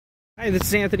Hi, this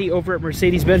is Anthony over at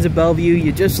Mercedes-Benz of Bellevue.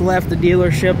 You just left the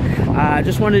dealership.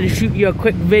 Just wanted to shoot you a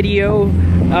quick video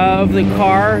of the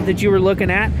car that you were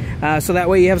looking at, so that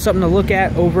way you have something to look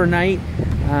at overnight.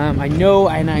 I know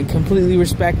and I completely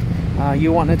respect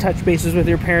you wanting to touch bases with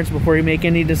your parents before you make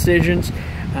any decisions.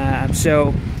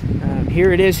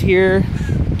 Here it is here.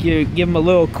 Give them a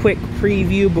little quick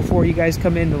preview before you guys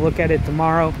come in to look at it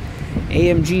tomorrow.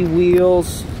 AMG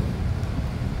wheels.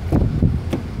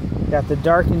 Got the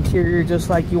dark interior just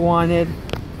like you wanted.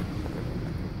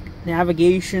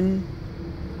 Navigation.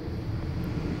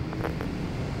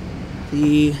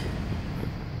 The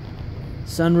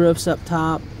sunroofs up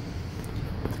top.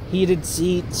 Heated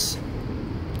seats.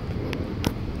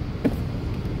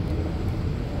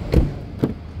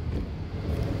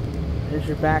 There's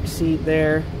your back seat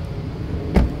there.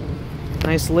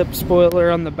 Nice lip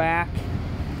spoiler on the back.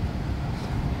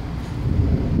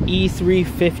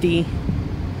 E350.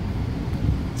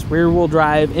 Rear wheel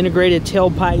drive, integrated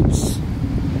tailpipes.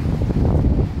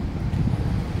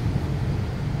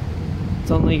 It's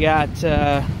only got,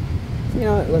 you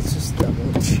know, let's just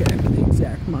double check the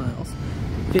exact miles.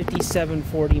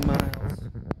 5740 miles.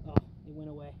 Oh, it went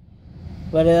away.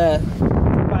 But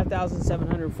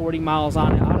 5,740 miles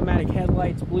on it. Automatic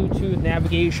headlights, Bluetooth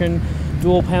navigation,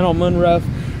 dual panel moonroof,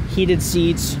 heated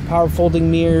seats, power folding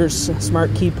mirrors,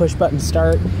 smart key push button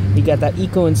start. You got that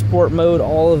eco and sport mode,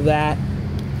 all of that.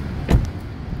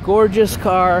 Gorgeous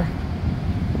car.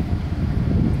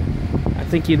 I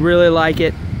think you'd really like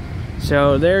it.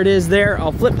 So there it is there.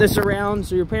 I'll flip this around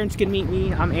so your parents can meet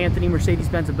me. I'm Anthony,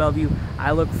 Mercedes-Benz of Bellevue.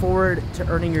 I look forward to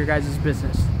earning your guys'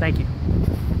 business. Thank you.